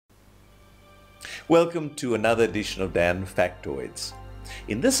Welcome to another edition of Dan Factoids.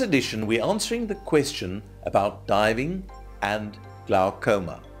 In this edition, we're answering the question about diving and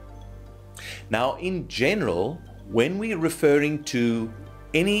glaucoma. Now, in general, when we're referring to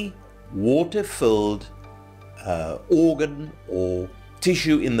any water-filled organ or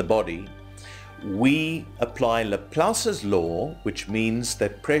tissue in the body, we apply Laplace's law, which means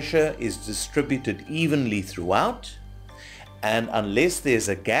that pressure is distributed evenly throughout, and unless there's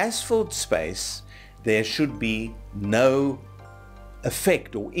a gas-filled space, there should be no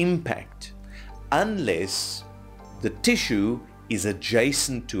effect or impact unless the tissue is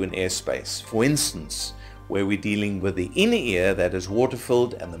adjacent to an airspace. For instance, where we're dealing with the inner ear that is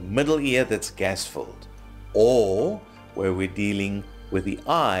water-filled and the middle ear that's gas-filled, or where we're dealing with the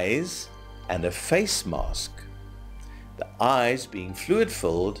eyes and a face mask, the eyes being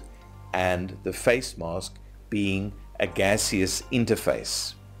fluid-filled and the face mask being a gaseous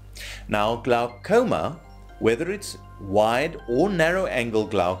interface. Now, glaucoma, whether it's wide or narrow angle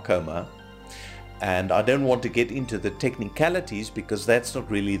glaucoma, and I don't want to get into the technicalities because that's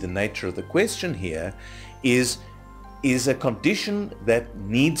not really the nature of the question here, is a condition that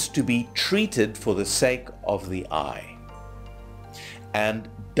needs to be treated for the sake of the eye. And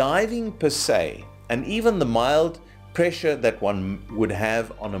diving per se, and even the mild pressure that one would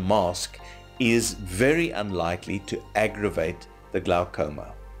have on a mask, is very unlikely to aggravate the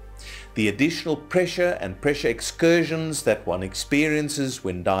glaucoma. The additional pressure and pressure excursions that one experiences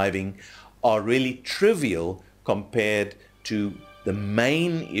when diving are really trivial compared to the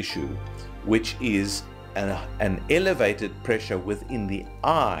main issue, which is an elevated pressure within the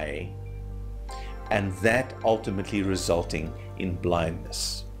eye, and that ultimately resulting in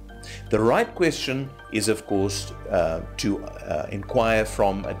blindness. The right question is, of course, to inquire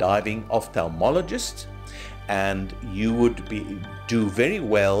from a diving ophthalmologist, and you would do very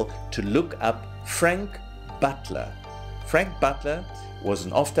well to look up Frank Butler. Frank Butler was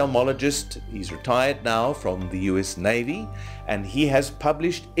an ophthalmologist. He's retired now from the US Navy, and he has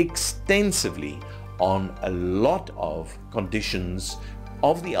published extensively on a lot of conditions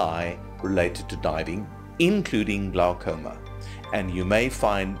of the eye related to diving, including glaucoma. And you may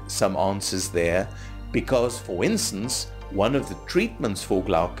find some answers there because, for instance, one of the treatments for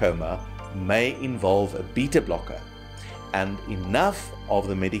glaucoma may involve a beta blocker, and enough of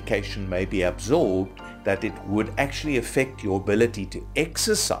the medication may be absorbed that it would actually affect your ability to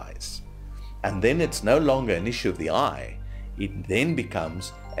exercise. And then it's no longer an issue of the eye. It then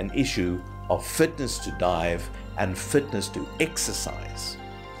becomes an issue of fitness to dive and fitness to exercise.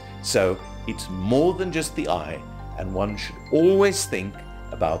 So it's more than just the eye, and one should always think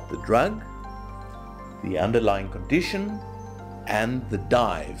about the drug, the underlying condition, and the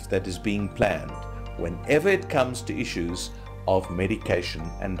dive that is being planned whenever it comes to issues of medication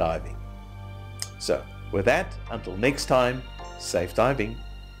and diving. So with that, until next time, safe diving.